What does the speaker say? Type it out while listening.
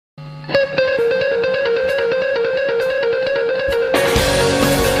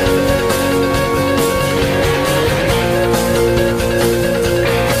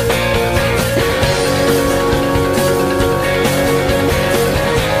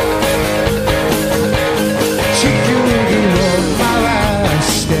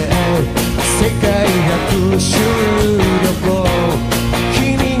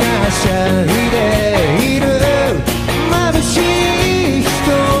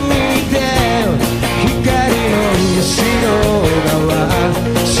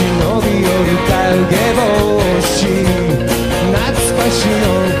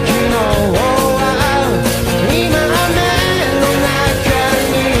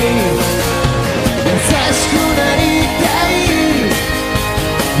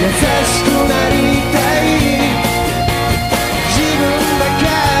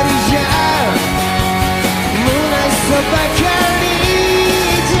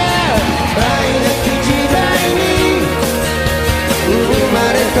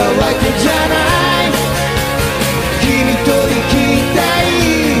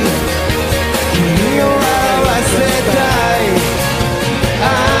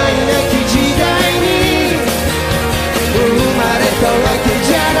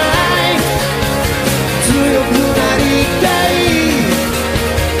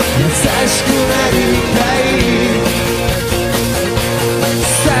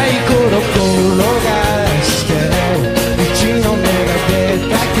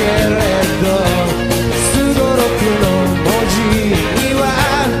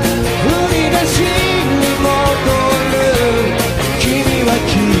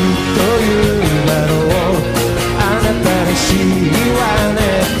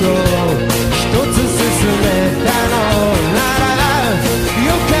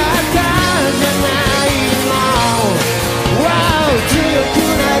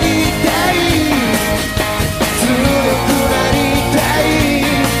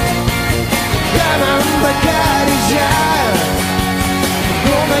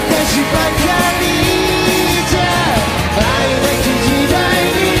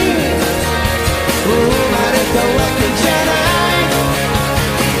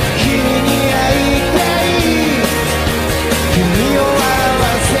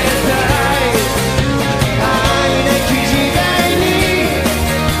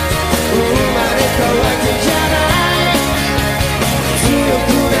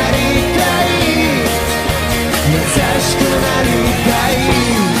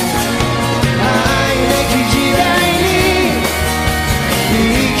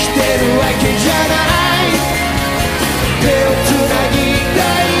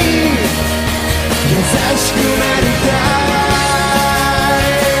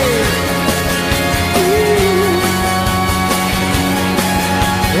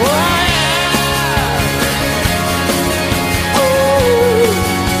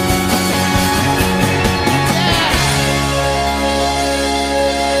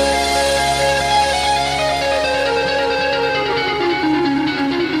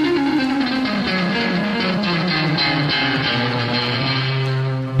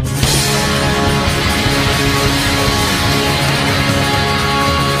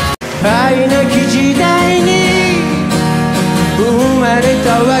れ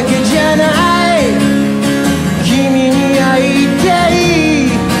たわけじゃない。君に会いたい、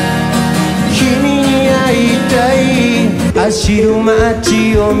君に会いたい。走る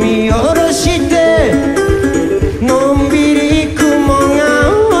街を見下ろしてのんびり雲が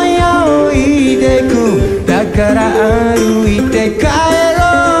泳いでく。だから歩いて帰ろ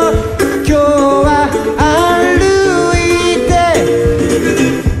う。今日は歩いて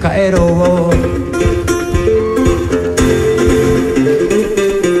帰ろう。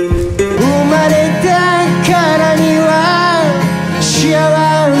生まれたからには幸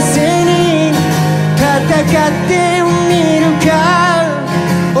せに戦ってみるか。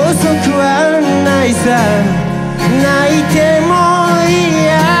遅くはないさ、泣いてもいい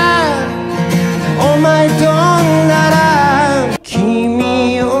や。お前となら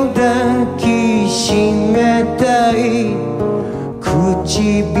君を抱きしめたい。唇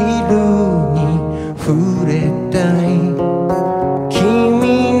に触れたい。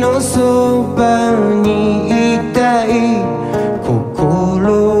君のそばにいたい。心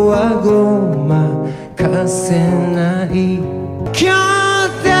はごまかせない。今日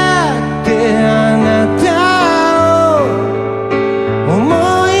だってあなたを思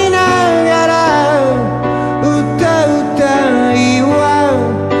いながら歌うたいわ。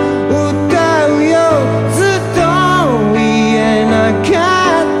歌うよずっと言えなか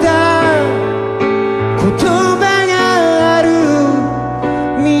った言葉がある。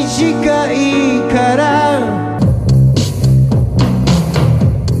短いから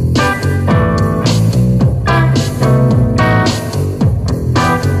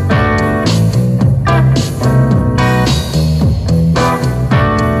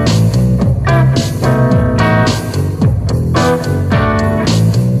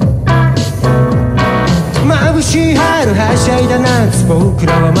眩しい春はしゃいだ夏、僕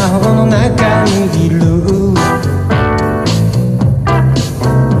らは魔法の中にいる。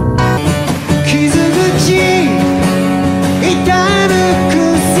傷口痛むく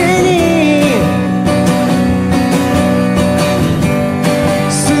せに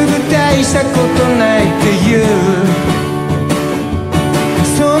すぐ大したことないって言う。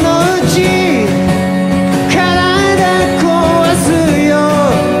そのうち体壊すよ。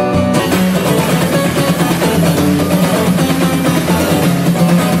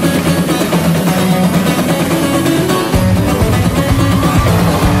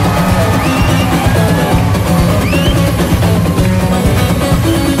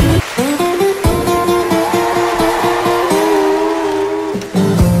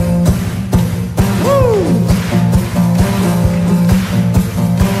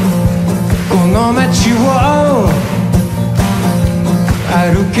この街を歩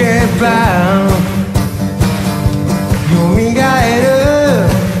けば蘇る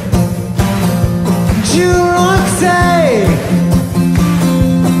16歳。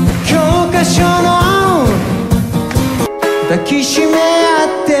教科書の抱きしめ合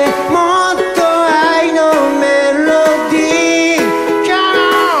ってもっと愛のメロディー。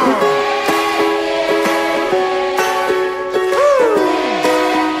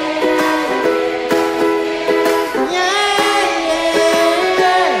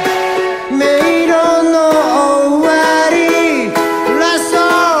迷路の終わりラスト。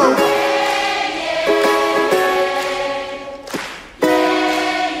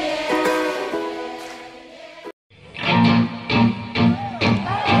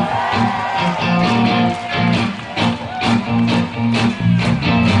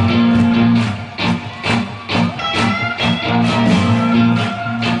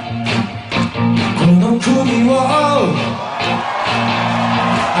この首を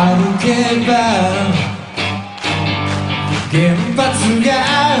歩けば原発が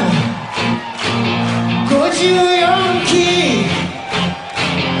54基。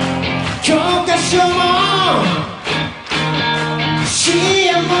教科書も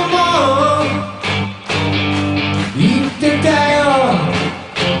CM も言ってたよ。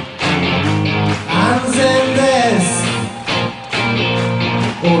安全です。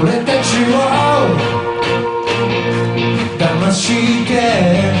俺たちを騙して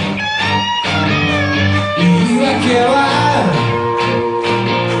言い訳は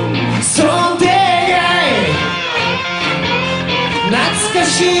想定外。懐か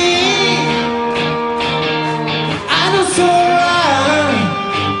しいあの空、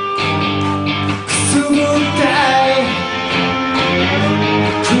くすぐったい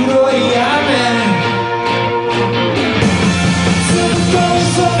黒い雨。ずっと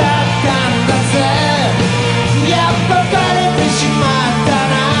嘘だったんだぜ。やっぱバレてしまった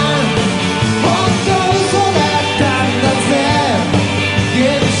な。本当嘘だったんだぜ。原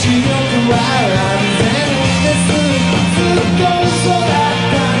子力は安全です。ずっと嘘だ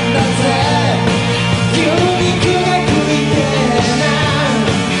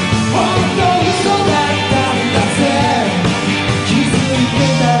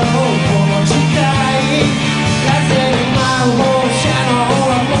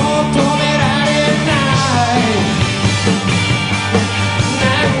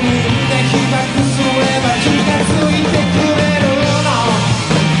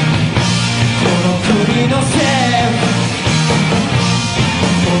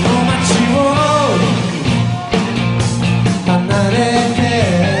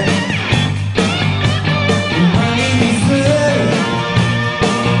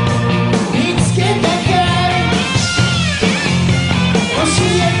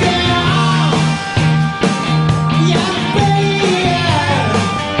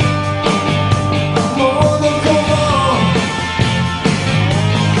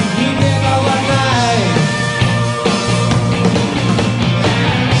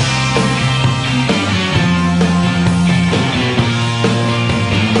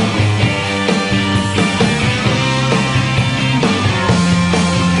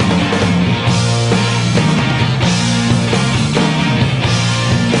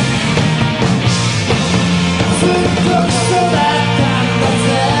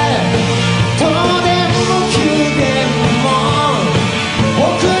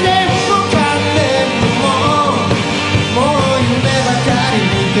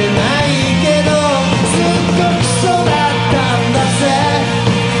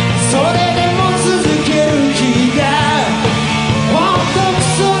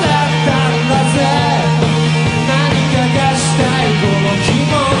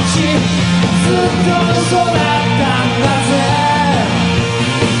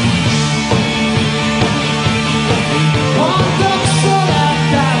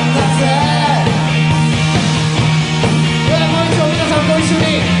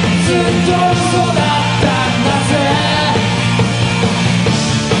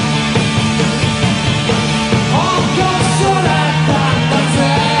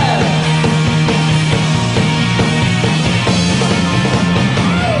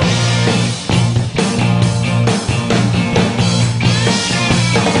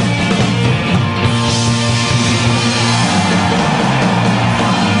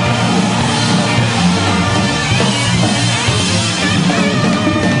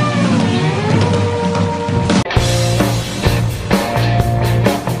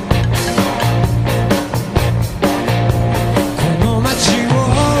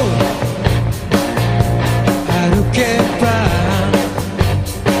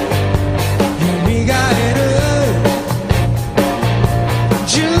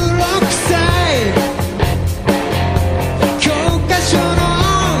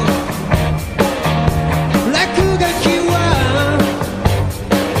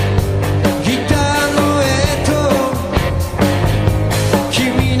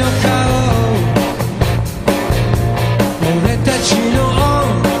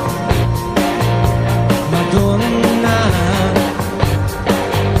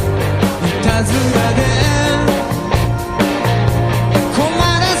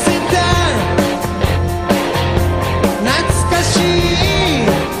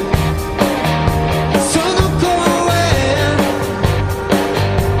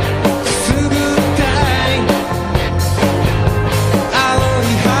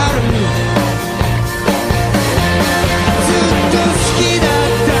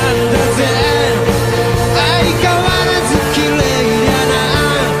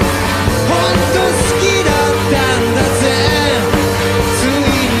好き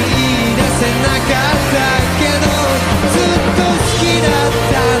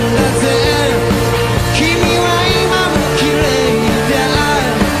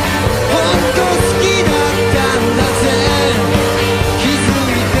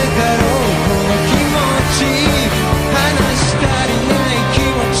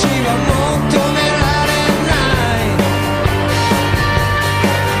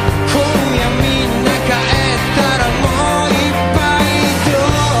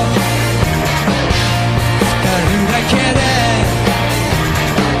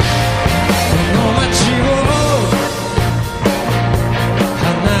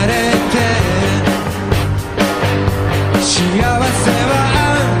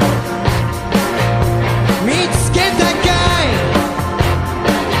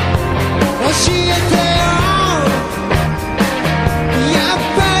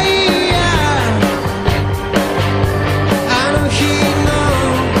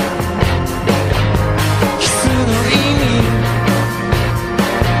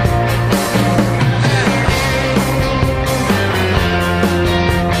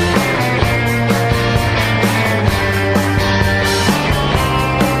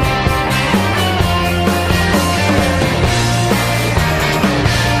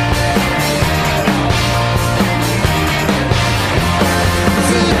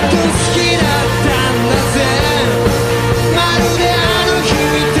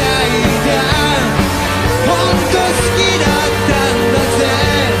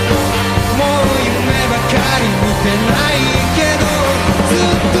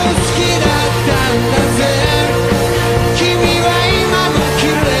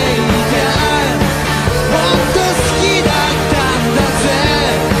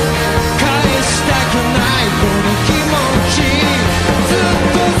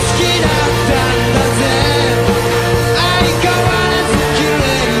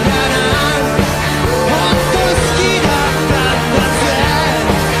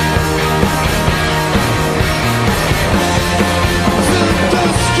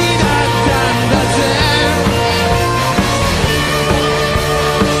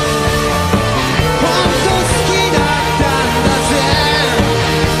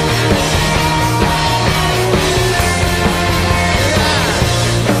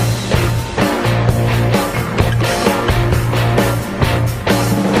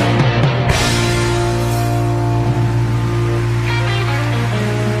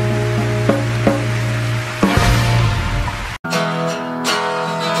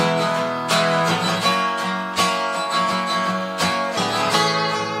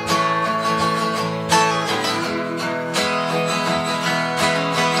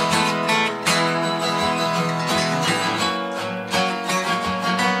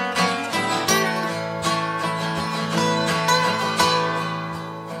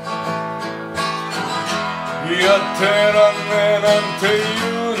ってらんねえなんて言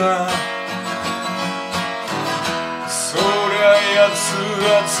うな。そりゃやつは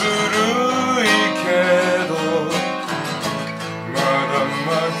ずるいけど、まだ負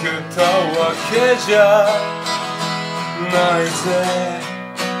けたわけじゃないぜ。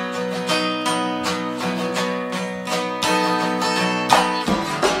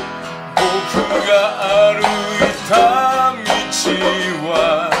僕が歩いた道は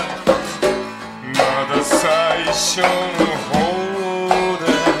まだ最初の方で、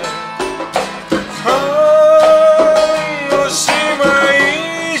おしま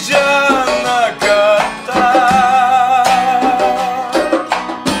いじゃなかった。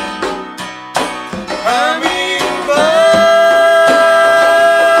ハミンバ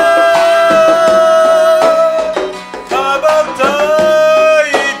羽ばたい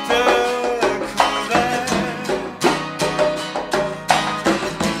てくれ。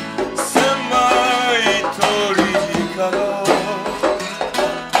狭い鳥かご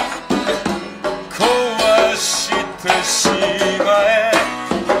壊してしまえ。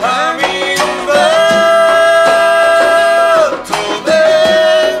ハミンバートで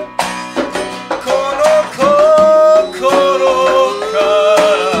この心から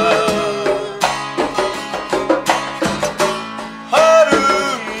春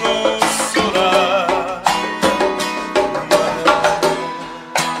の空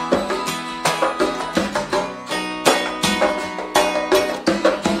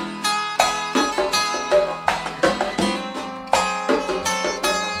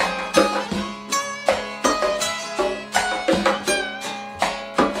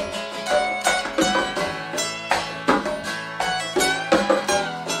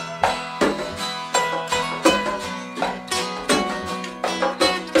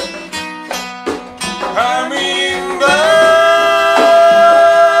ハミンバー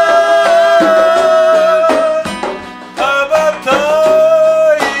羽ばた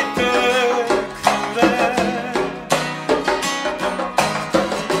いてくれ。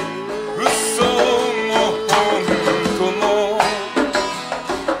嘘も本当も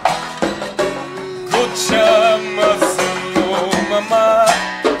ごちゃ混ぜのまま、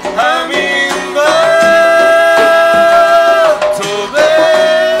ハミンバートで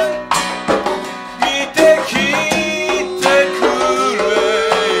見て聞いてくれ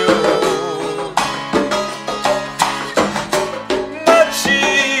よ。間違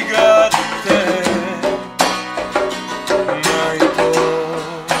ってないと。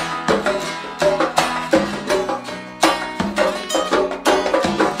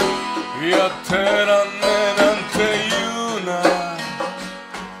やってらんねえなんて言うな。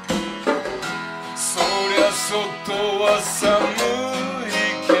そりゃ外は寒い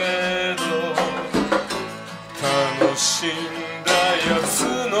けど、楽しんだやつ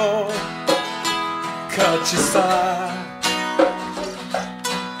の勝ちさ。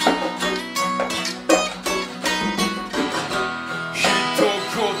一言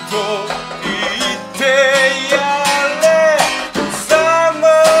言ってやれ。ざま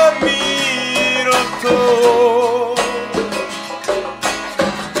みろと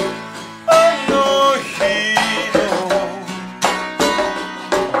あの日の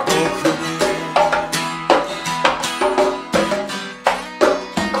僕に。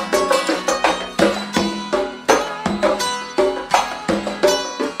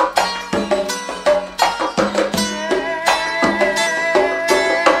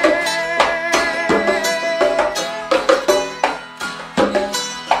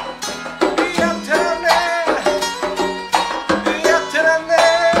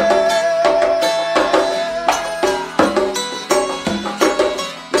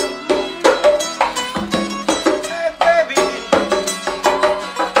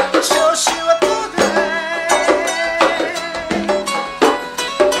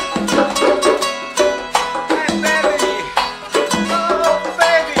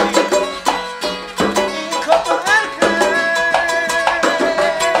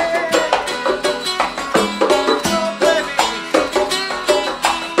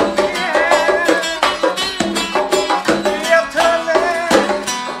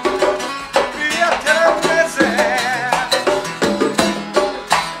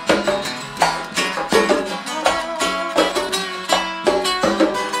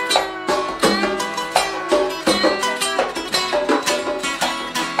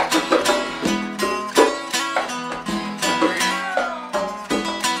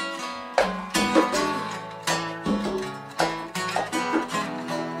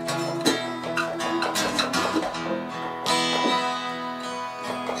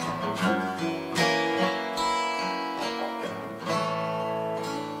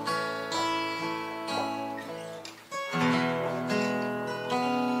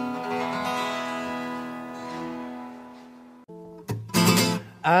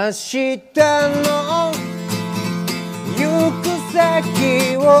明日の行く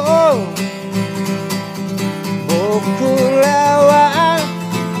先を僕らは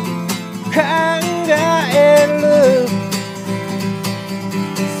考える。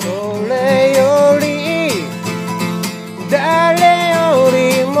それより誰より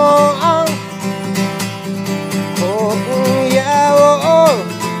も今夜を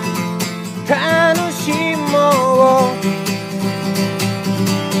楽しもう。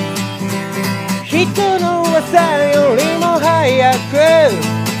人の噂よりも早く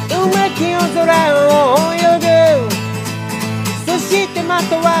うまき夜空を泳ぐ。そしてま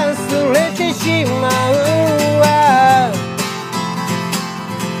た忘れてしまうわ。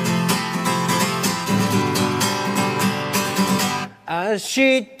明日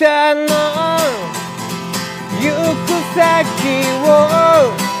の行く先を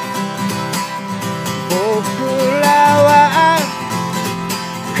僕らは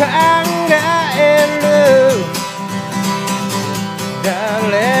考える。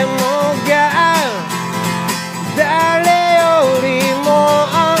誰もが誰よりも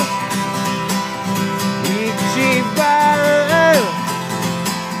一番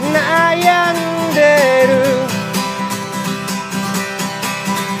悩んでる。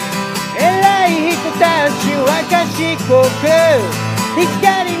偉い人たちは賢く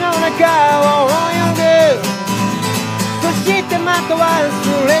光の中を泳ぐ。そしてまた忘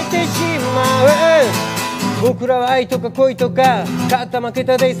れてしまう。僕らは愛とか恋とか勝った負け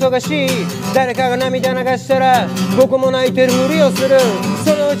たで忙しい。誰かが涙流したら僕も泣いてるふりをする。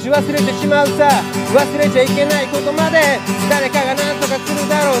そのうち忘れてしまうさ。忘れちゃいけないことまで誰かが何とかする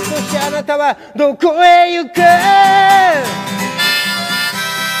だろう。そしてあなたはどこへ行く？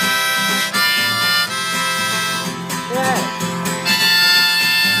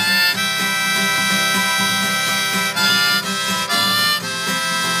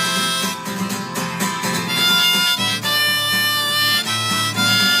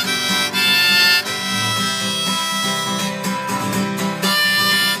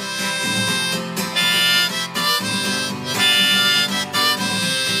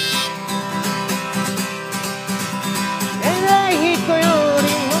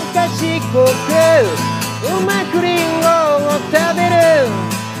うまくリンゴを食べる。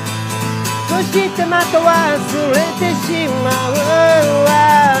そしてまた忘れてしまうわ。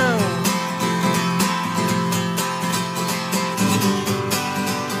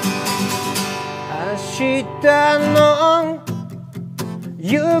明日の行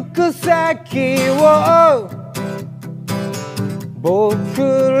く先を僕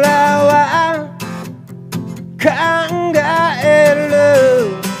らは考える。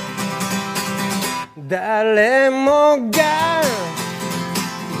誰もが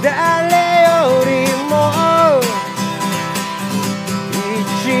誰よりも一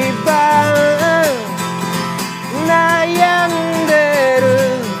番悩んでる。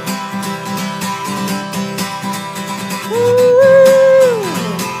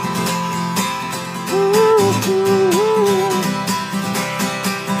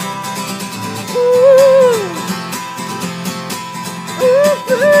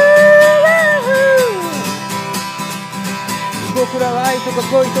僕らは愛とか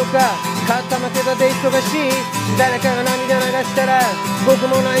恋とか勝った負けたで忙しい。誰かが涙流したら僕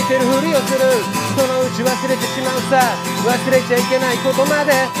も泣いてるふりをする。そのうち忘れてしまうさ。忘れちゃいけないことま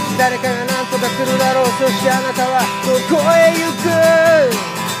で誰かが何とかするだろう。そしてあなたはどこへ行く？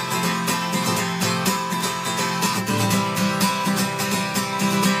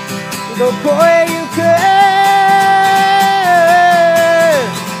どこへ行く？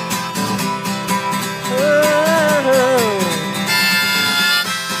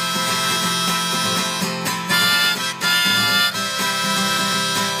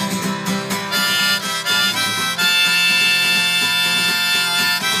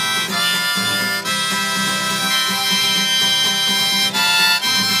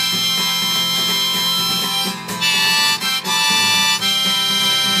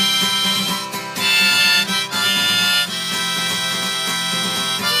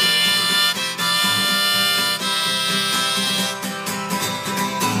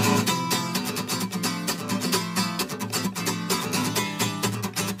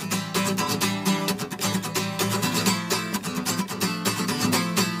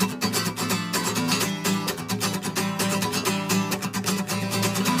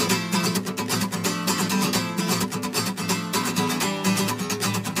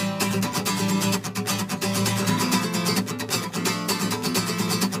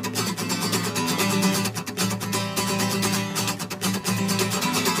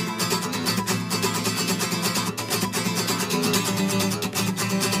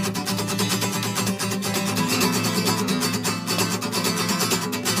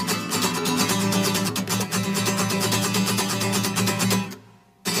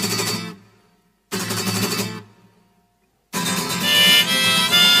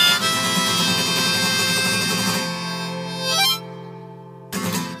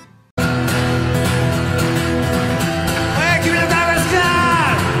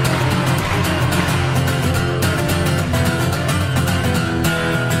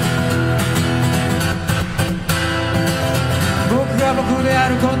であ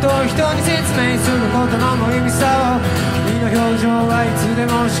ることを人に説明することの無意味さを君の表情はいつで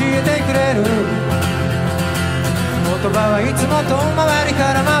も教えてくれる。言葉はいつも遠回り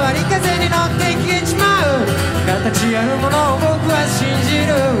から回り風に乗って消えちまう。形あるものを僕は信じ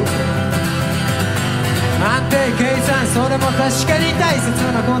る。安定計算、それも確かに大切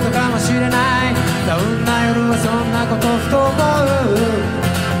なことかもしれない。ダウンな夜はそんなことふと思う。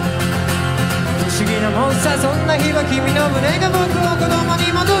不思議なもんさ、そんな日は君の胸が僕を子供に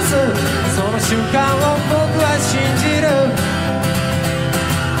戻す。その瞬間を僕は信じる。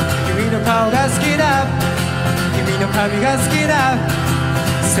君の顔が好きだ、君の髪が好きだ。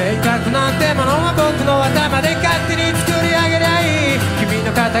性格なんてものは僕の頭で勝手に作り上げりゃいい。君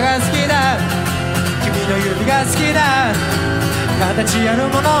の肩が好きだ、君の指が好きだ。形ある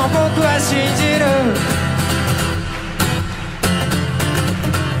ものを僕は信じる。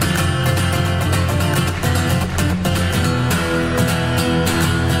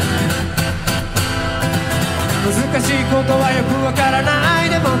難しいことはよくわからない。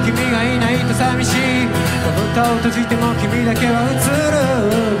でも君がいないと寂しい。蓋を閉じても君だけは映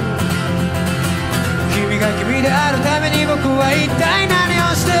る。君が君であるために僕は一体何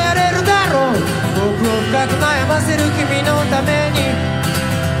をしてやれるだろう。僕を深く悩ませる君のために。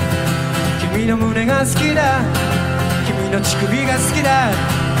君の胸が好きだ、君の乳首が好きだ。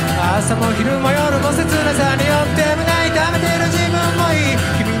朝も昼も夜も切なさによって胸痛めてる自分もいい。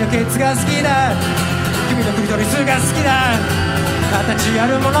君のケツが好きだ、君のクリトリスが好きだ。形あ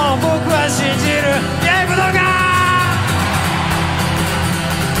るものを僕は信じる。イェイ武道館。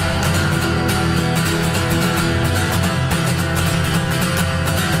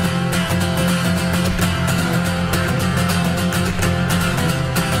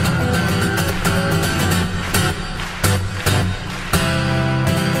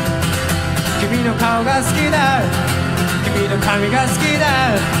君の顔が好きだ、君の髪が好きだ。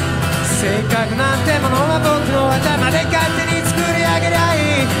性格なんてものは僕の頭で勝手に作り上げりゃ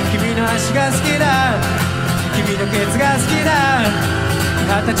いい。君の足が好きだ、君のケツが好きだ。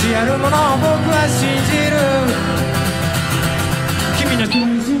形あるものを僕は信じる。君の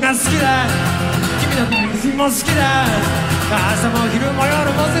が好きだ、君のも好きだ。朝も昼も夜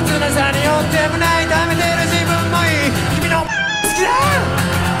も切なさによって胸痛めてる自分もいい。君の好きだ、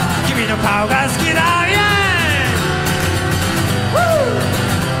君の顔が好きだ。イエーイ。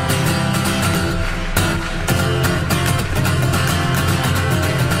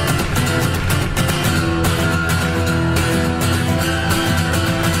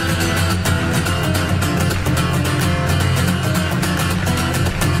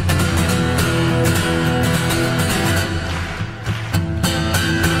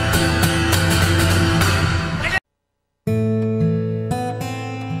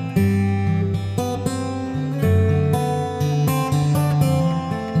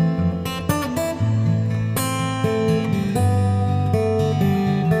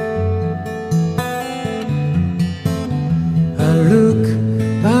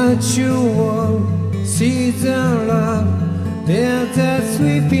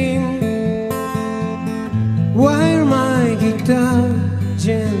While my guitar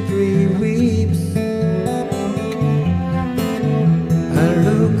gently weeps, I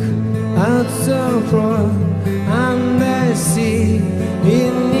look at the floor and I see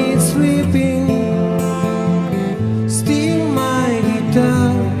it needs sweeping. Still my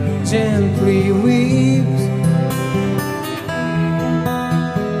guitar gently weeps.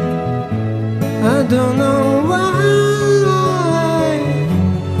 I don't know why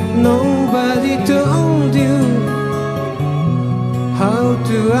nobody told you how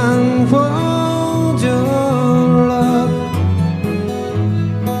to unfold your love.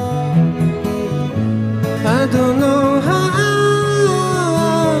 I don't know how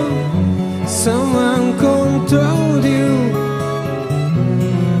someone controlled you.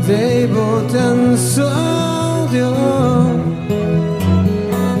 They bought and sold you.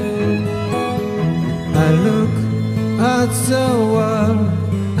 I look at the world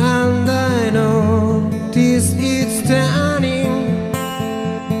and I notice it's turning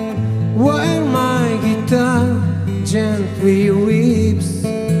while my guitar gently weeps.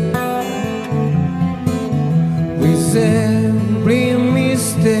 With every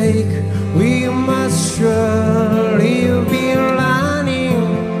mistake we must surely be learning.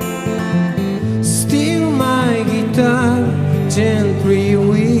 Still my guitar gently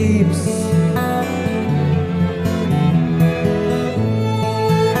weeps.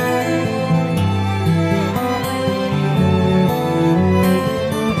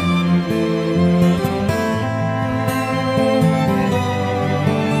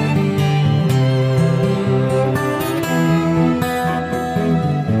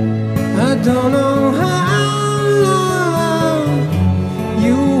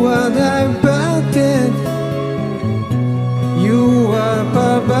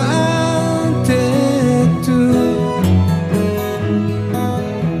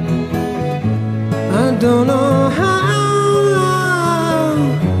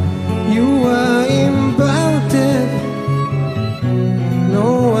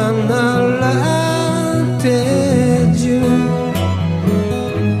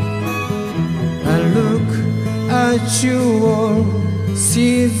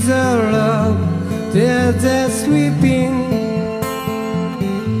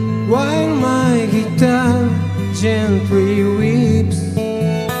 while my guitar gently weeps.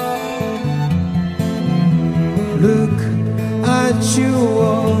 Look at you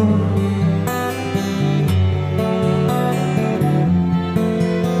all.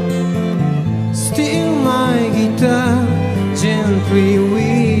 Still my guitar gently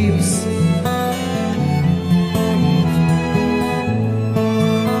weeps.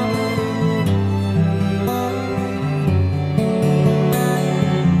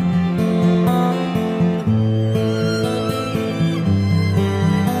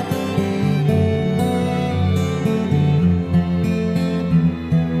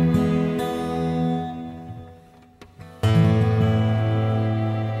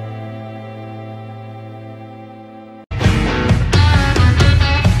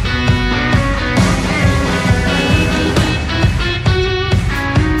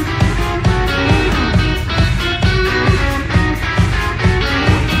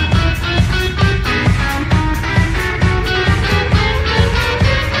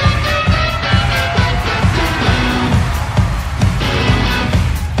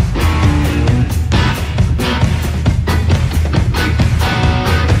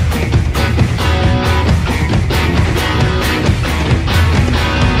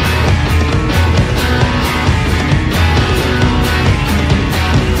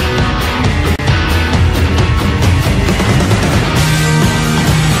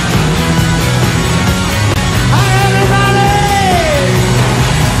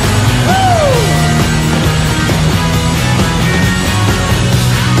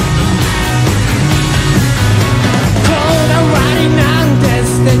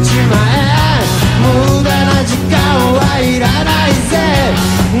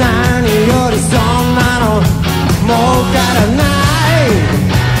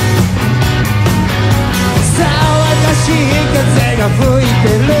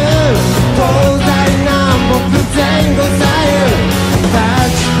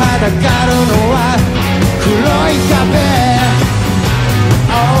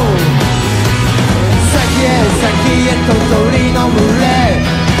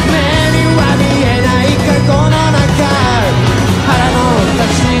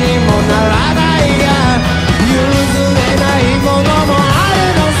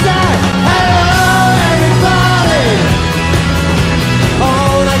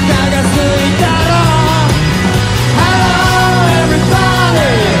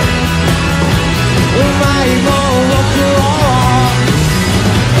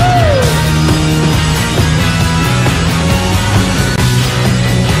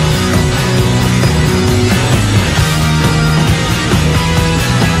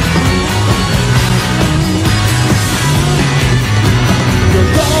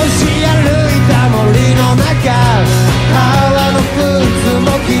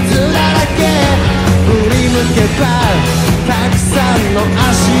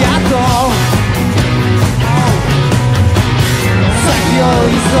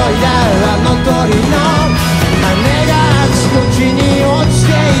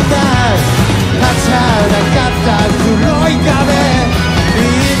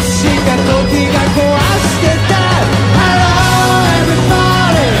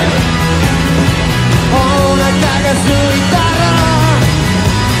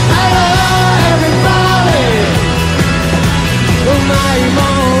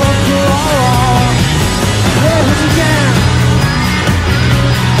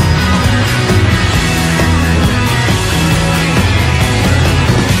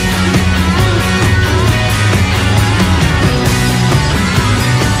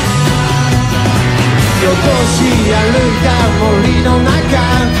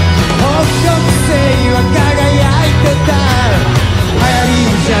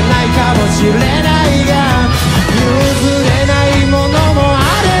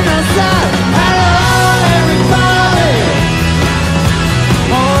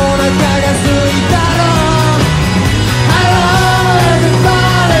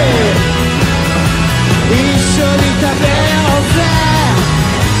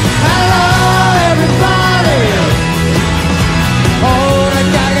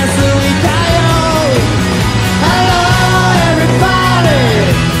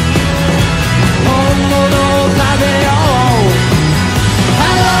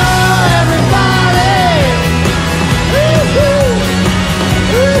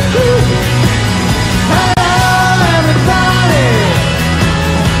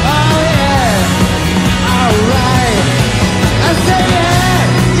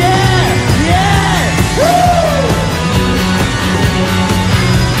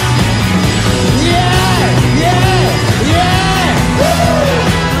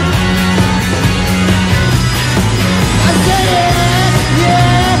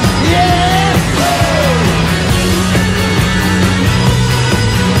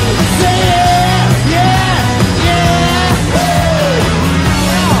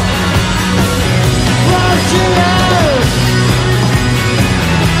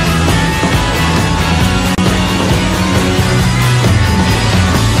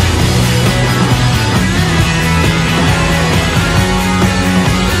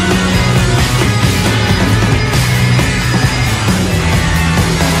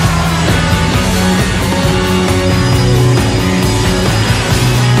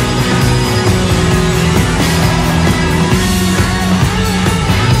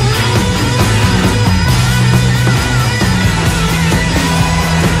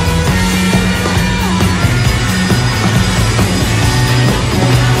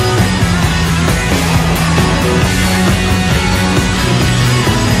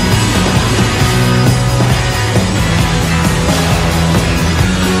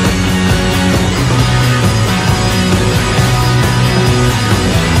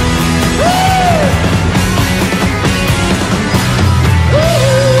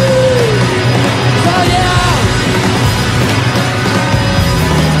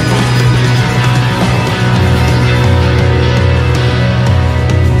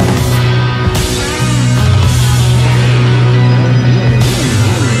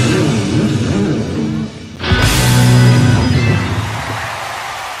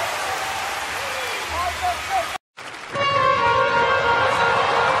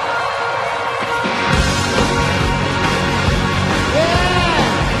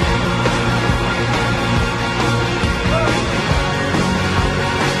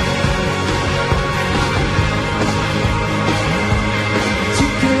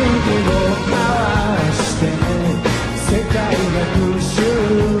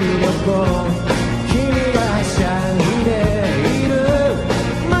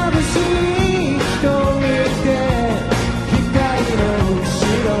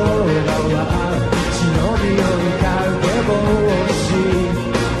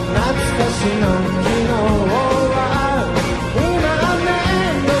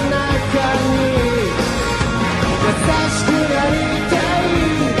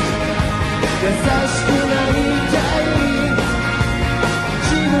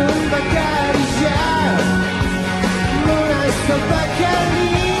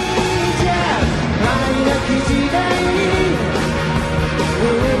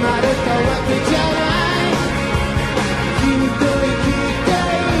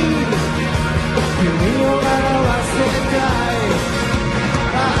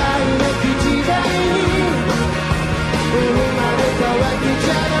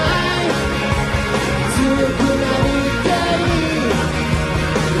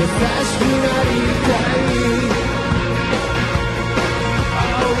 しくなりたい。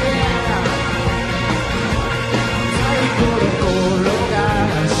 Oh yeah サイコロ転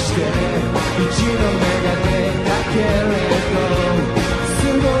がして一度目が出たけれどす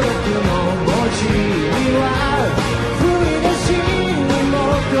ごろくの文字には振り出しに戻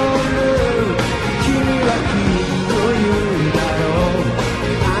る。君はきっと言うだろう。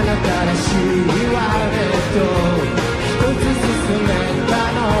あなたらしいわねと一つ進めた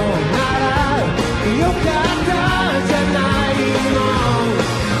のならよかったじゃないの。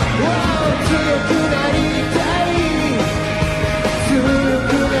強くなりたい強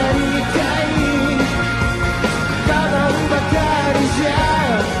くなりたい。我慢ばかりじゃ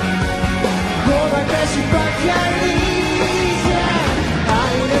ごまかしばかりじゃ愛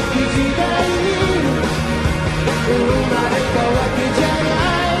なき時代に生まれたわけじゃな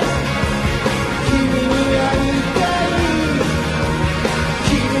い。君に会いたい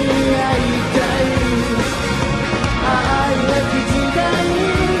君に会いたい。愛なき時代に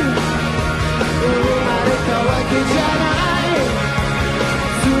生まれたわけじゃない。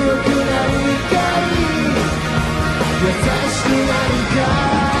強くなりたい優しくなりた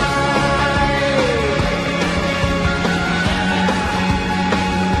い。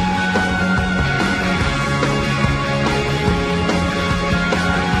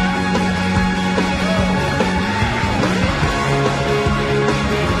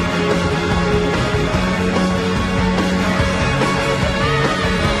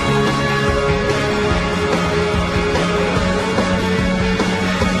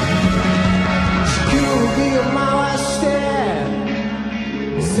地球儀を回して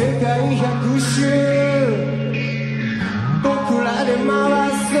世界百周僕らで回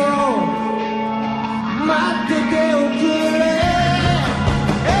そう待ってておくれ。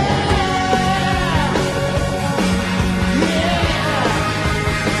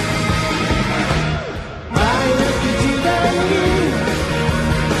愛なき時代に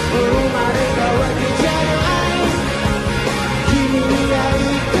生まれたわけじゃない。君に会い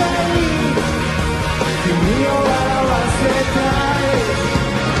たい君を笑わせたい。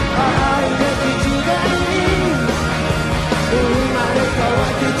愛なき時代に生まれたわ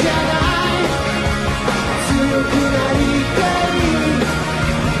けじゃない。強くなりたい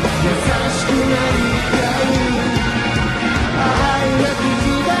優しくなりたい。愛なき時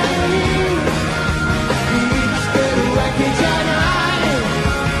代に生きてるわけじゃない。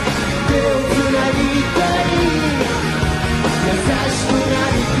手をつなぎたい優しくな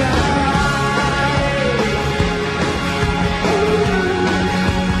りたい。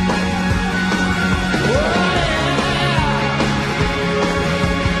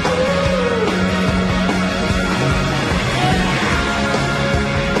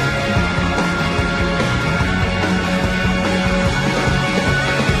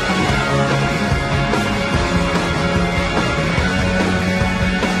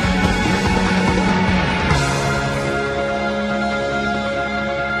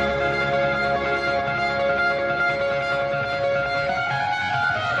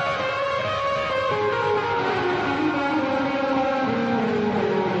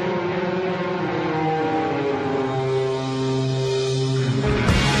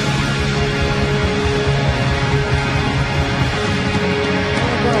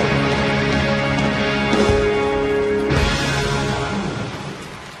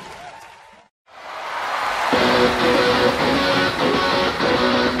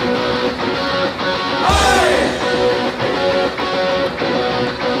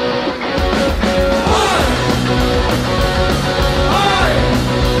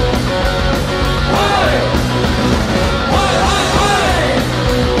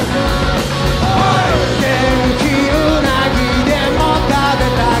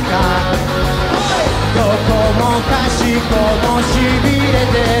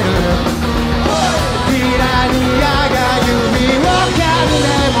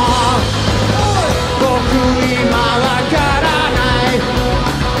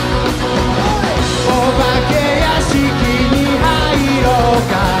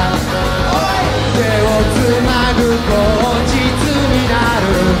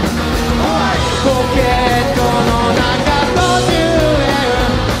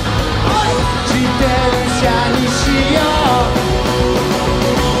自転車にしよう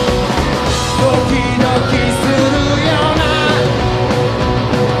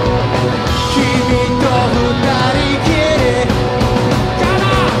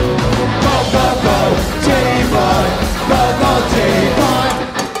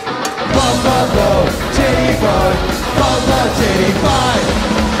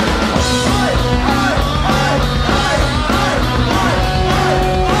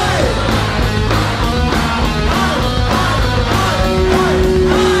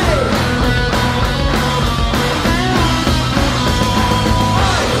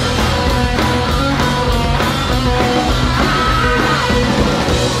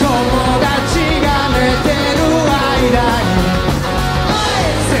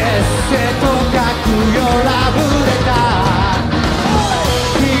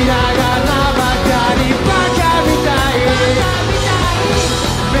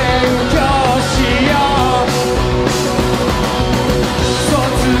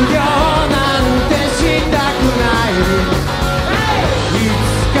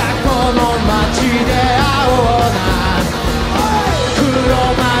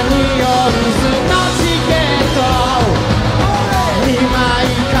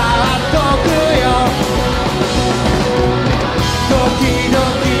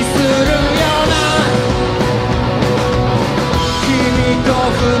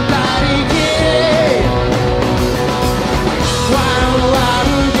人きりワンワン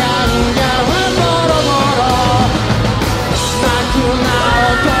ギャンギャンボロボロ泣くな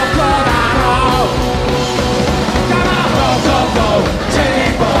男だろCome on Go go go チェリ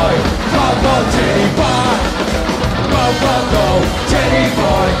ーボーイ Go go チェリーボーイ Go go go チェリーボ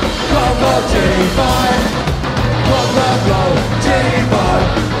ーイ Go go チェリーボーイ Go go go チェリーボー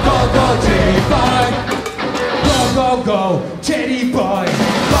イ Go go チェリーボーイ Go go go チェリーボーイ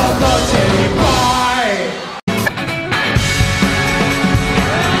Go go チェリー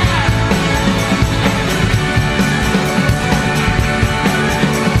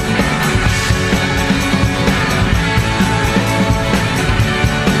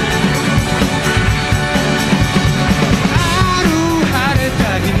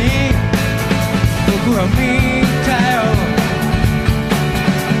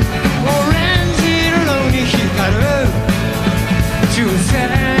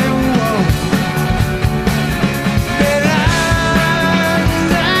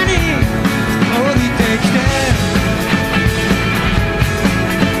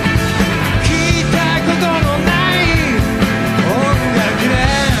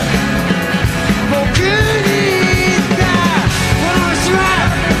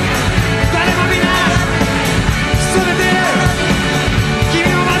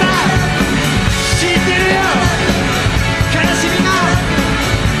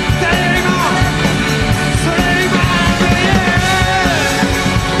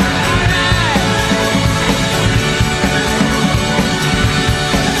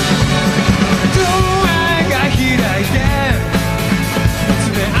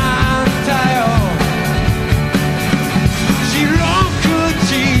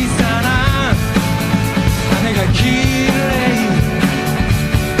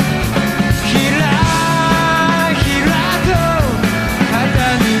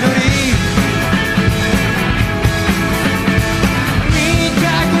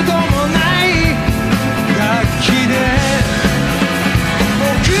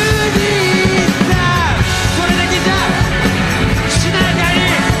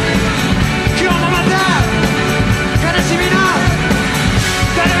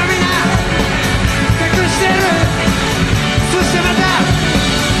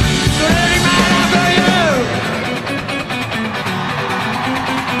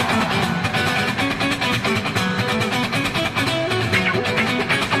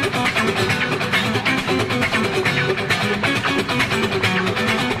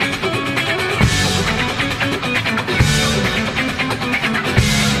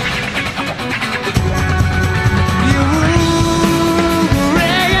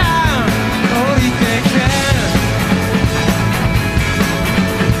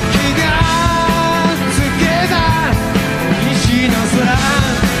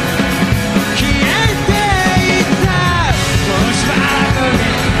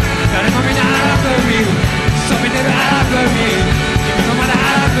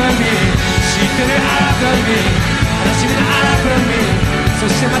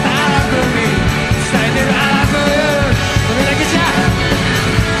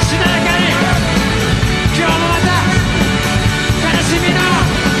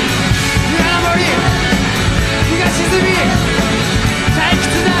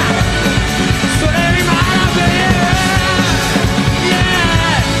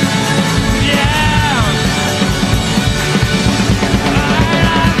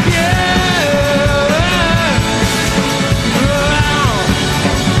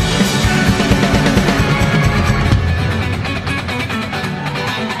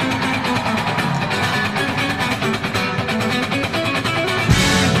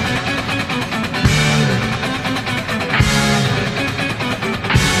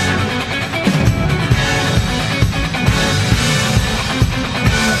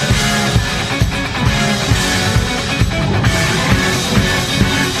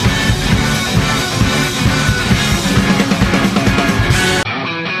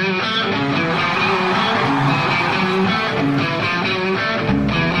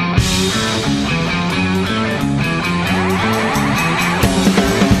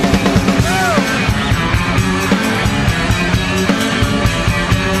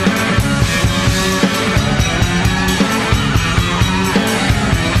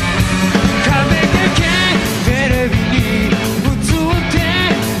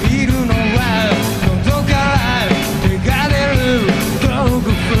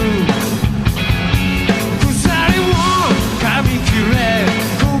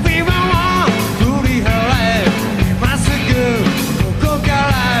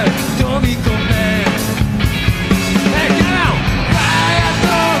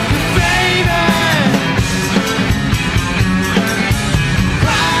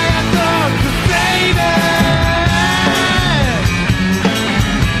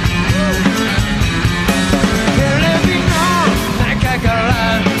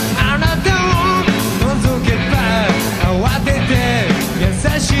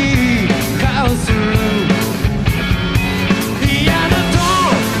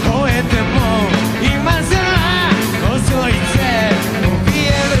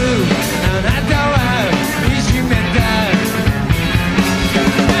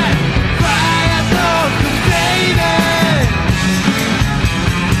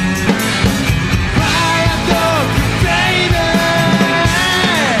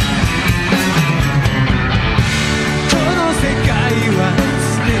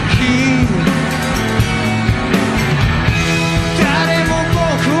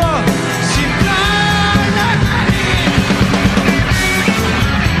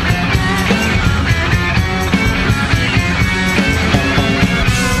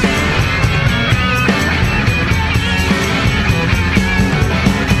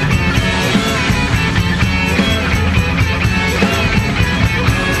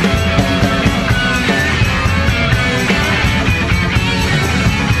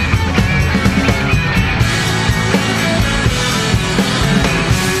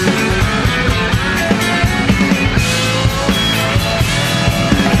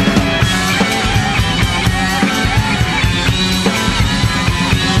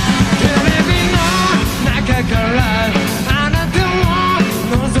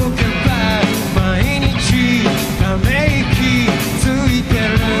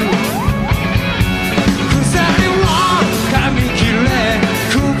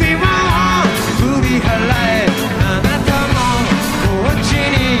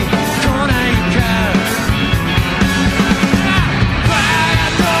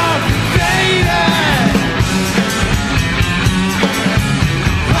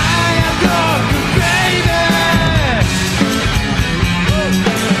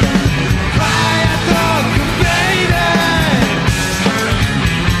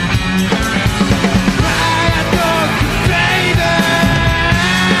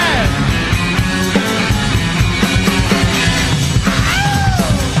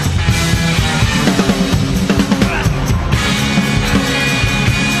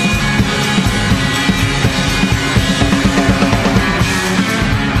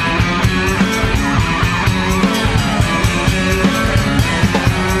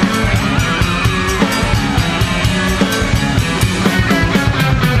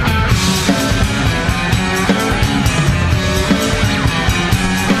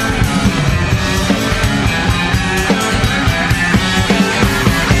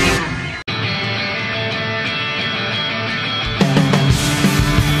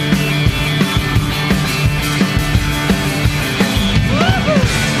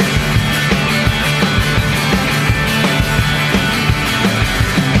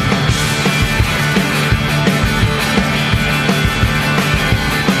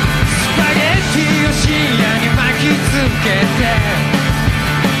けて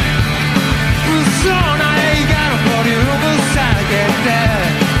嘘な映画のボリューム下げて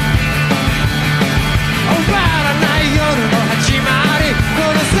終わらない夜の始まりこ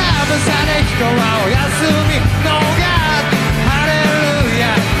の寒さで人はお休みのがハレルヤ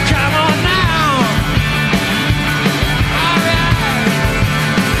Come on now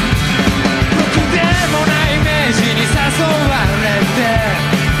ろくでもないイメージに誘われ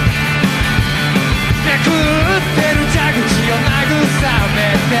てめくってる蛇口を慰め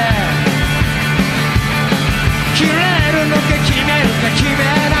て切れるのか決めるか決め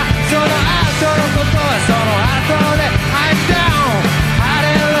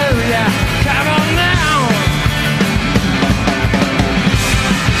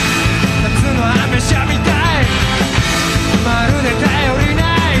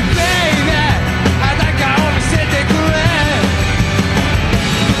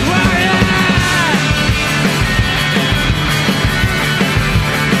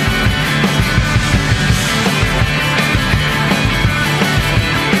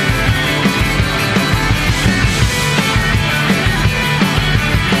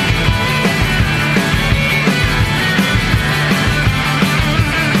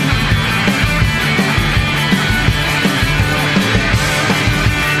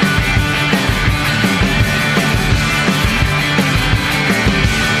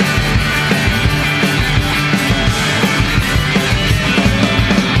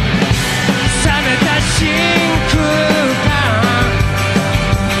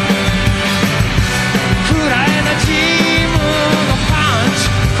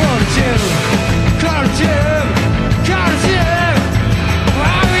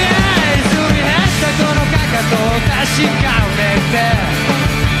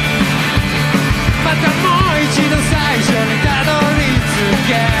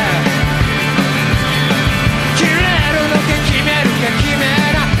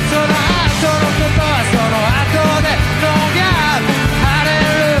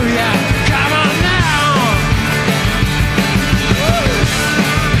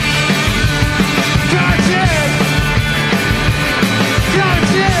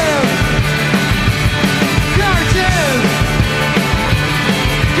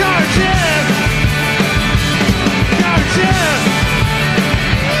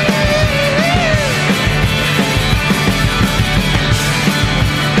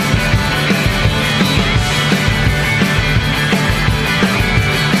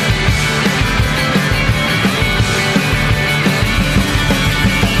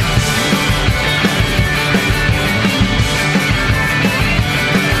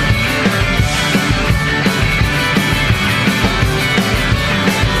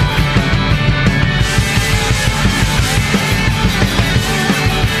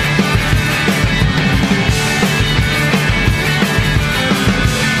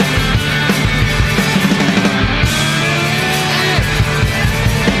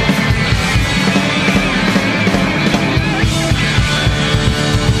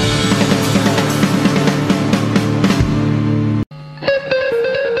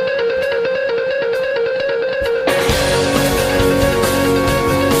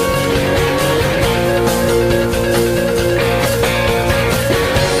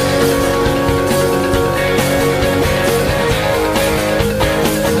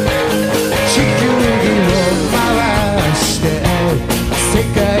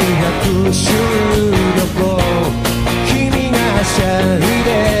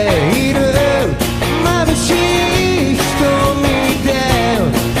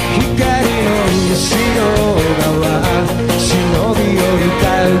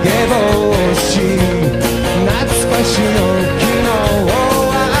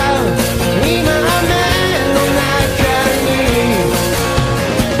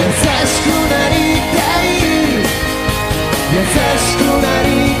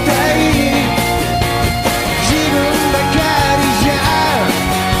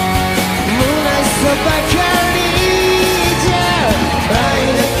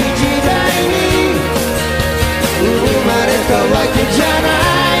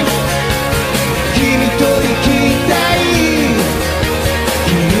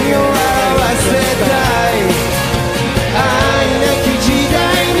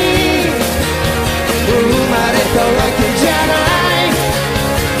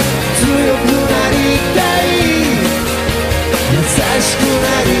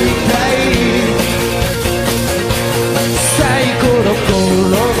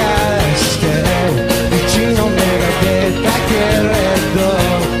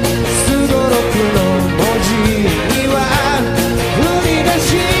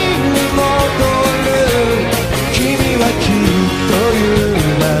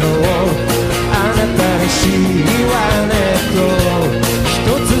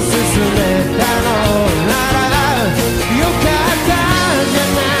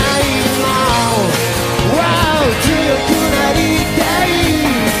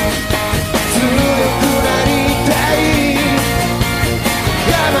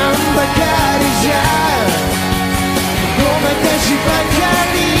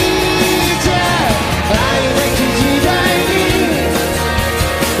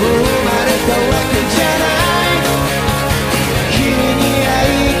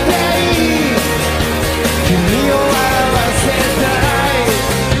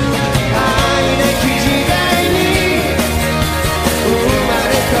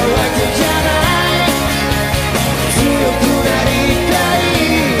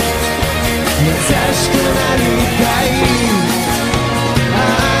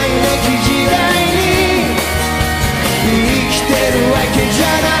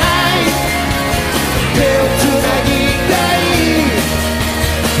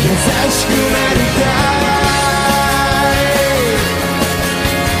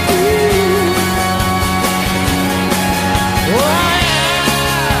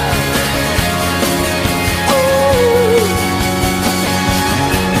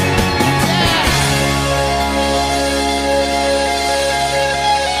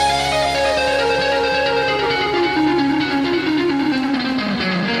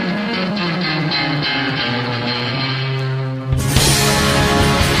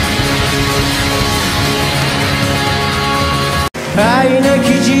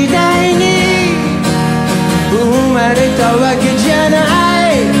時代に生まれたわけじゃな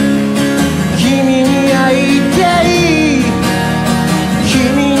い。君に会いたい、君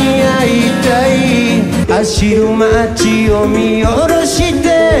に会いたい。走る街を見下ろして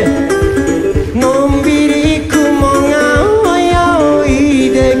のんびり雲が泳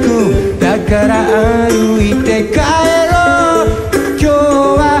いでく。だから歩いて帰ろう、今日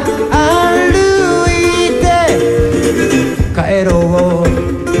は歩いて帰ろう。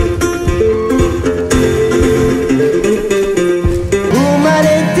生まれ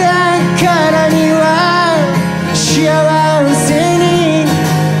たからには幸せに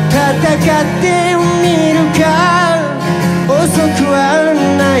戦ってみるか。遅くは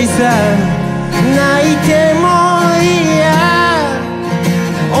ないさ、泣いてもいいや。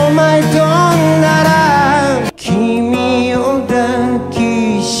お前となら君を抱き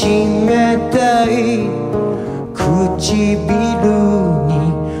しめたい、唇に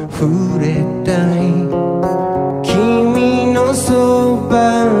触れたい、君のそば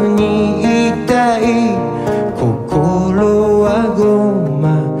にいたい。心はごま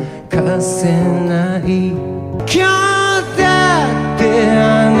かせない。今日だってあ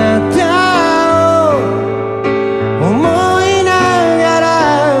なたを思いながら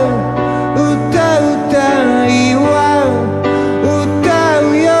歌うたいわ、歌う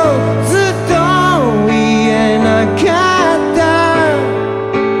よ。ずっと言えなかった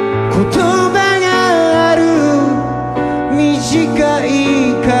言葉がある、短い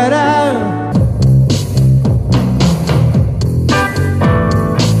から。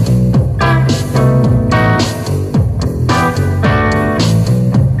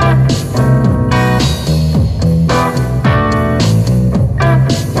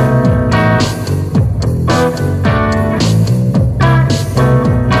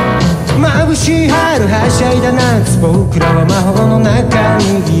眩しい春はしゃいだ夏、僕らは魔法の中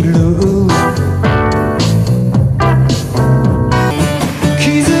にいる。傷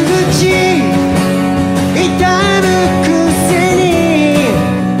口痛むくせに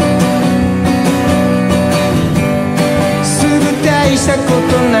すぐ大したこ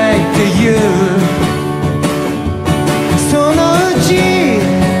とないっていう。そのうち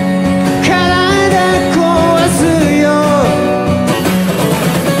体壊すよ。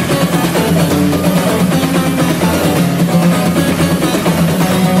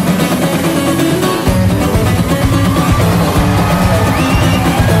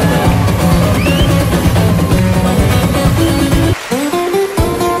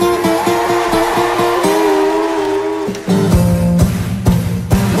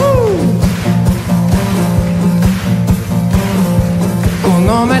こ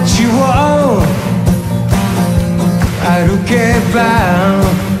の街を歩けば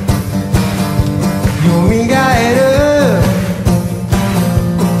よみがえる。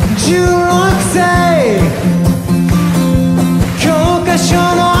16歳教科書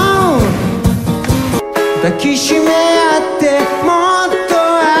の抱きしめ合って、もっと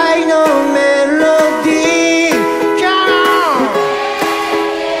愛のメロディー。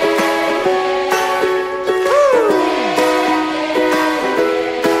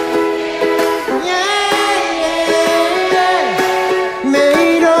迷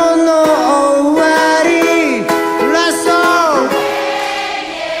路の終わり、ラスト。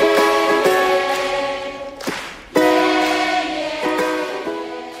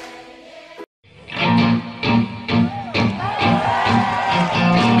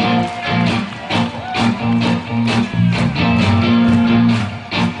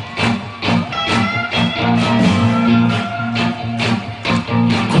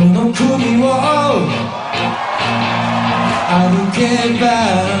この国を歩けば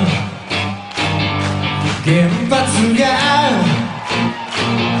原発が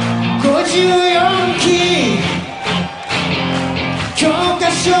54基、教科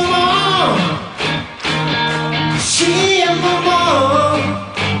書も CM も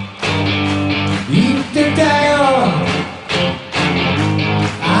言ってたよ。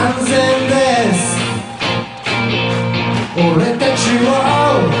安全です、俺たちを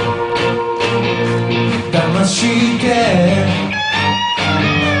騙して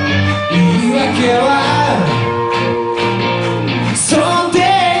言い訳は想定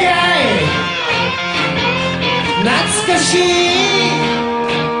外。懐かしい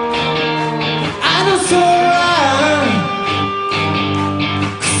あの空、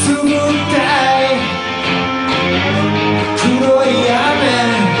くすぐったい黒い雨。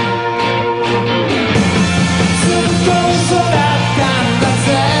ずっと嘘だったんだぜ、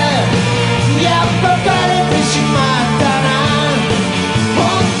やっぱバレてしまったな。本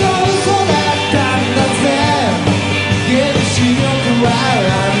当嘘だったんだぜ、原子力は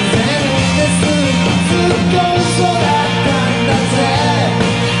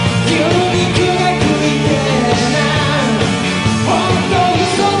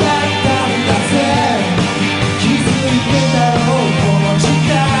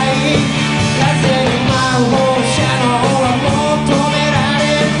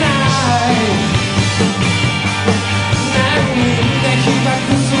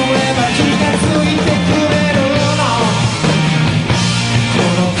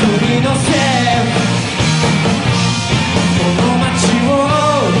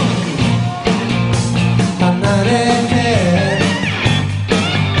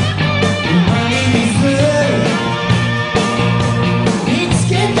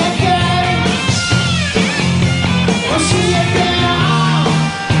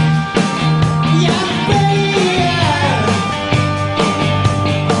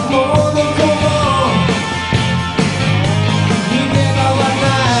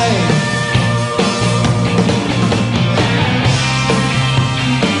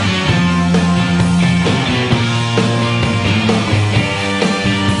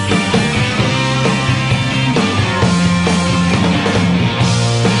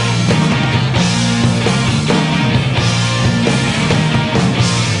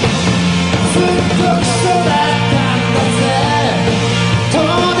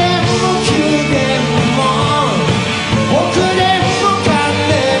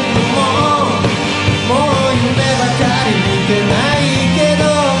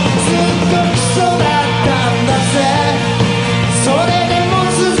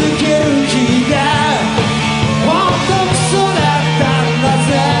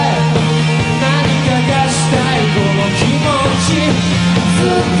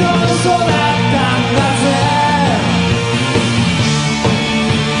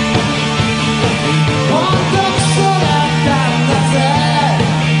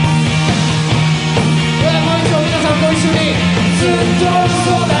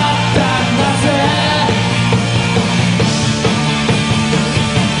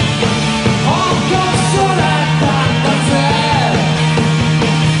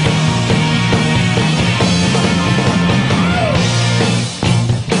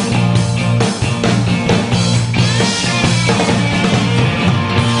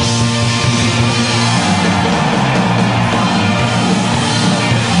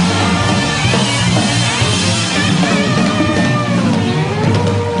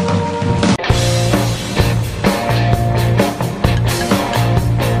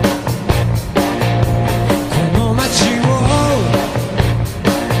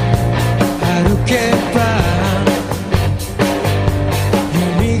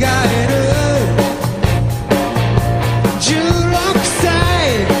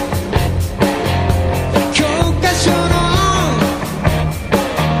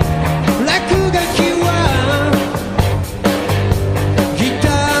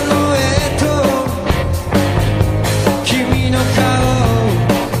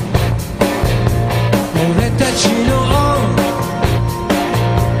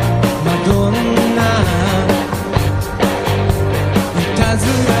どんないたず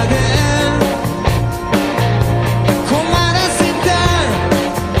らで困らせた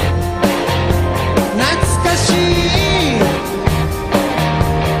懐かしい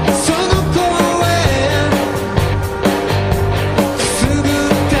その公園くすぐっ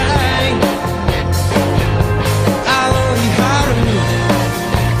たい青い春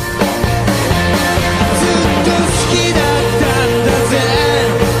ずっと好きだったんだぜ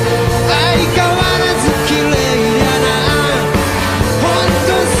相変わらず綺麗だなほんと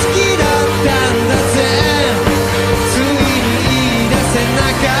好きだったんだぜついに言い出せな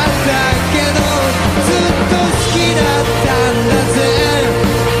かったけどずっと好きだったんだぜ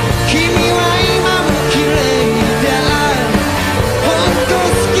君は今も綺麗だほんと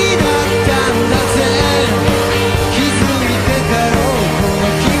好きだったんだぜ気づいてたろうこの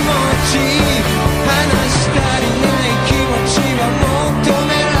気持ち話し足りない気持ちは求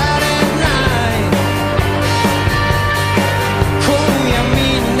められない今夜み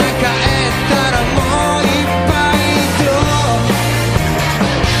んな帰ったらもういっぱいと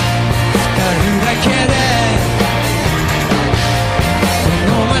二人だけでこの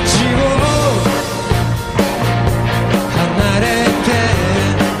街を離れて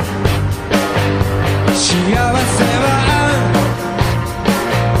幸せは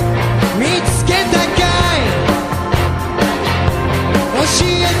見つけたかい教え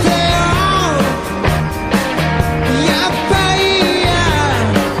てよやっぱりや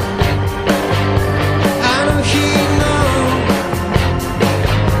あの日の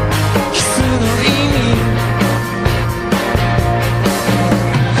キスの意味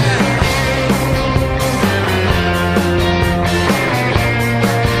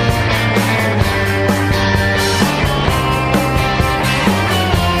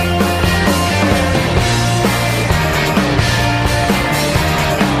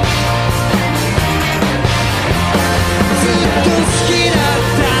ずっと好きだっ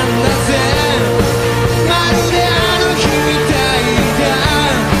たんだぜまるであの日みたいだ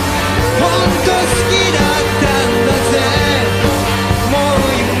ほんと好きだったんだぜもう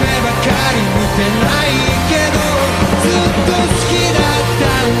夢ばかり見てないけどずっと好きだった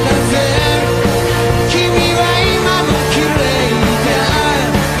んだぜ君は今も綺麗だ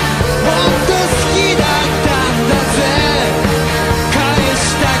ほんと好きだったんだぜ返し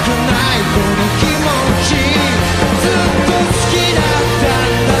たくないこの気持ちずっと好きだった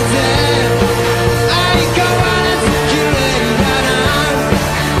んだぜ相変わらず綺麗だな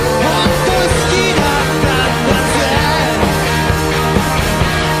ほんと好きだったんだぜ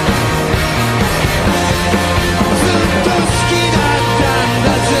ずっと好きだったんだ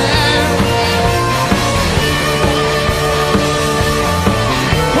ぜ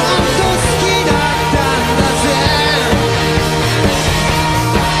ほんと好きだったんだぜ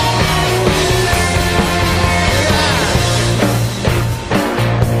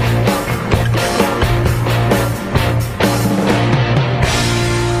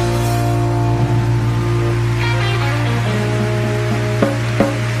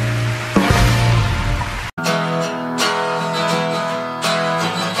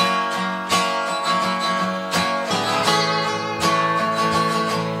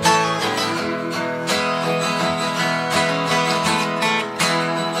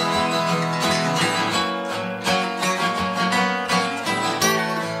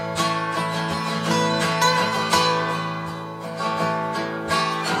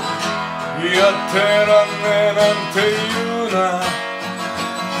やってらんねえなんて言うな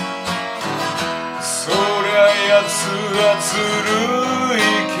そりゃやつはずるい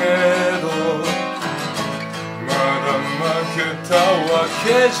けどまだ負けたわけ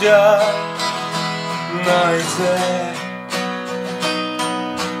じゃないぜ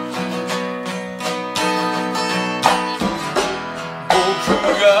僕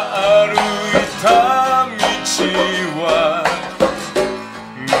が歩いた道は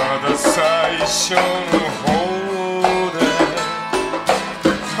まだ最初の方で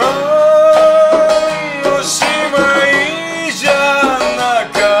おしまいじゃな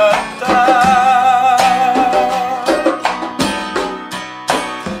かった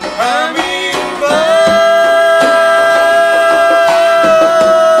ハミングバ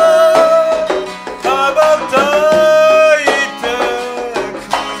ー羽ばたいて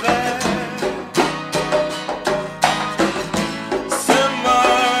くれ狭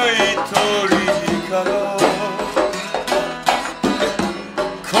い鳥かご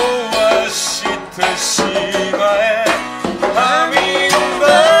壊してしまえハミングバ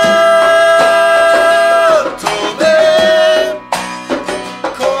ートで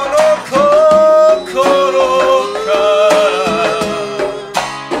この心から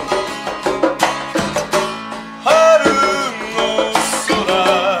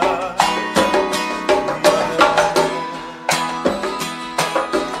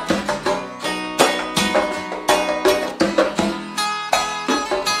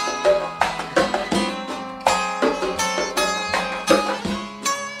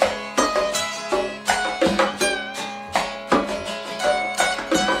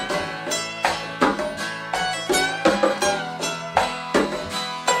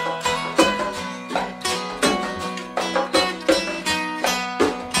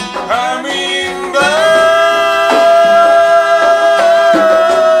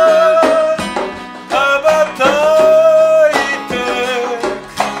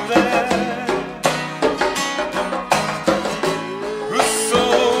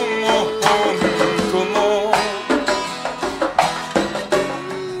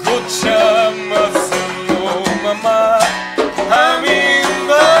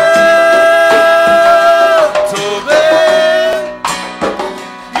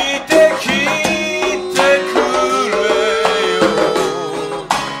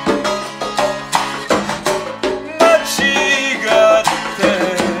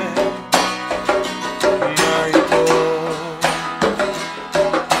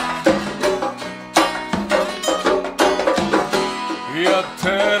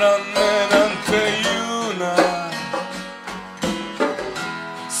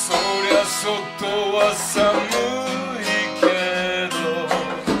外は寒いけど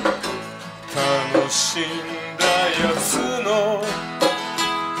楽しんだやつの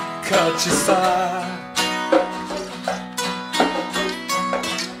勝ちさ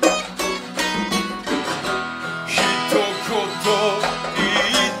一言言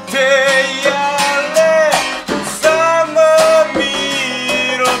ってやれざまみ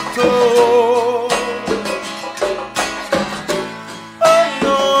ろと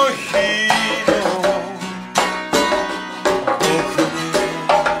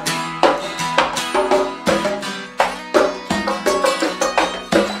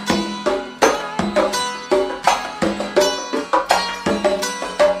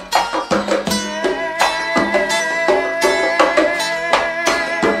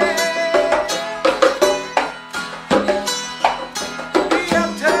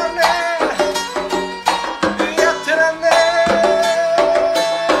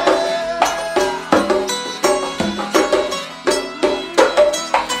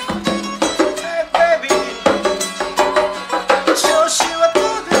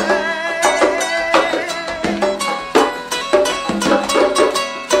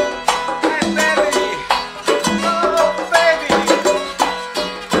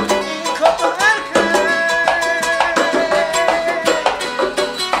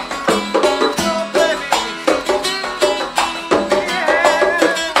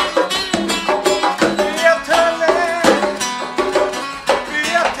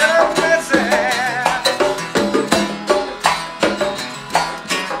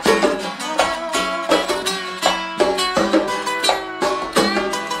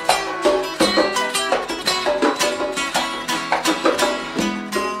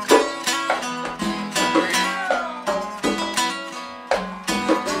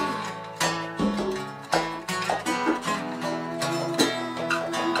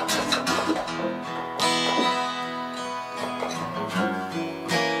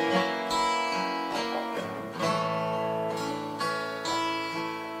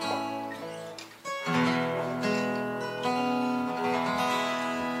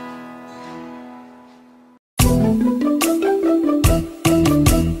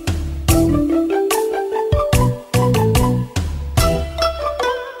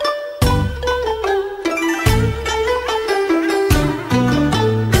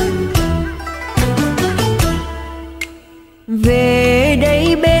về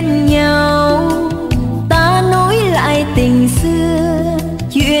đây bên nhau ta nối lại tình xưa,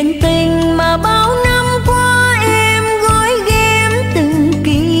 chuyện tình mà bao năm qua em gói ghém từng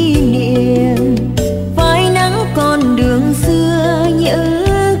kỷ niệm. Phai nắng con đường xưa, những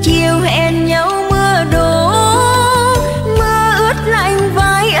chiều hẹn nhau mưa đổ, mưa ướt lạnh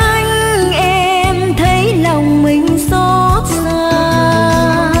vai anh, em thấy lòng mình xót xa.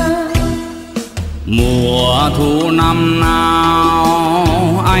 Mùa thu năm nào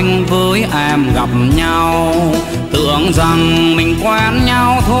anh với em gặp nhau, tưởng rằng mình quen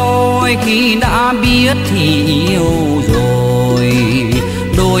nhau thôi, khi đã biết thì yêu rồi.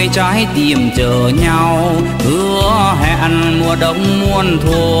 Đôi trái tim chờ nhau, hứa hẹn mùa đông muôn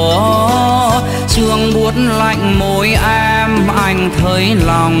thuở. Sương buốt lạnh môi em, anh thấy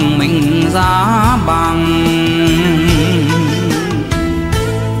lòng mình giá băng.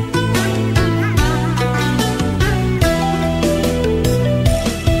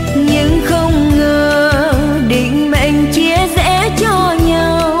 Cho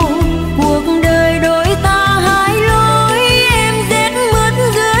nhau cuộc đời đôi ta hai lối, em rét mướt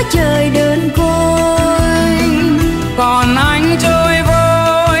giữa trời đơn côi. Còn anh chơi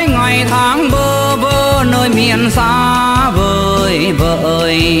vơi ngày tháng bơ vơ nơi miền xa vời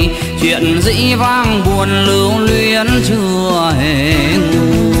vợi, chuyện dĩ vang buồn lưu luyến chưa hề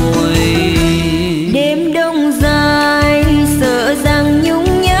nguôi. Đêm đông dài sợ rằng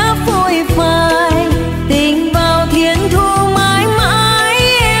nhung nhớ phôi phai, tình vào thiên thu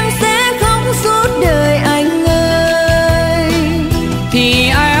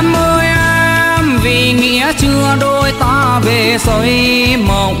chưa đôi ta về xây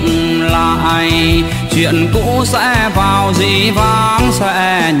mộng lại, chuyện cũ sẽ vào dĩ vãng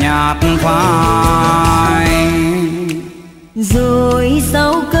sẽ nhạt phai. Rồi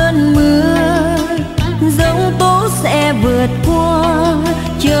sau cơn mưa giông tố sẽ vượt qua,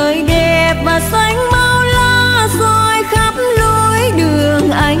 trời đẹp và xanh bao la roi khắp lối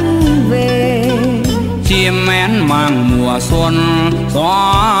đường anh về. Chim én mang mùa xuân,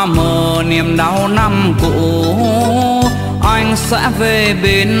 gió mờ niềm đau năm cũ. Anh sẽ về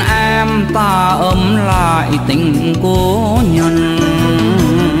bên em, ta ấm lại tình cố nhân.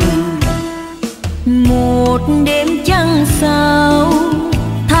 Một đêm trăng sao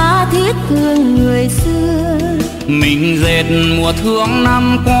tha thiết Mình dệt mùa thương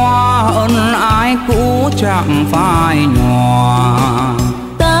năm qua, ân ái cũ chẳng phai nhòa.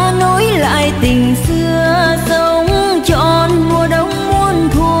 Ta nối lại tình xưa, sống trọn mùa đông muôn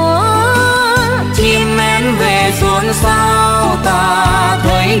thuở. Chim én về xuân sao, ta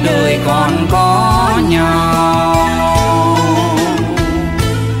thấy đời còn có nhau.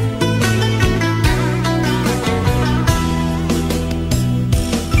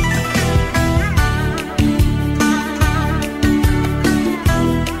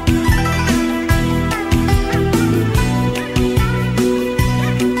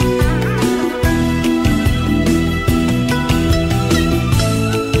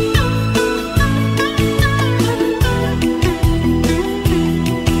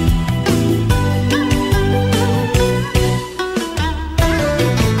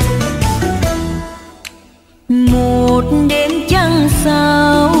 Một đêm trăng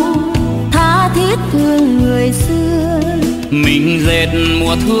sao, tha thiết thương người xưa. Mình dệt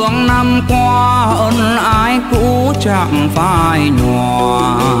mùa thương năm qua, ân ái cũ chẳng phai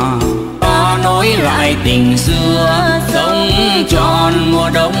nhòa. Ta nối lại tình xưa, sống trọn mùa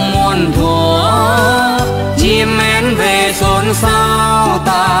đông muôn thuở. Chim én về xuân sao,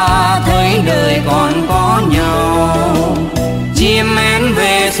 ta thấy đời còn có nhau. Chim én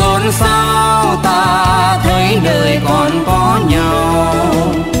về xuân sao, ta thấy đời còn có nhau.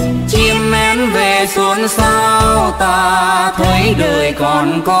 Chim én về xuân sao, ta thấy đời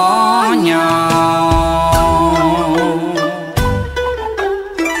còn có nhau.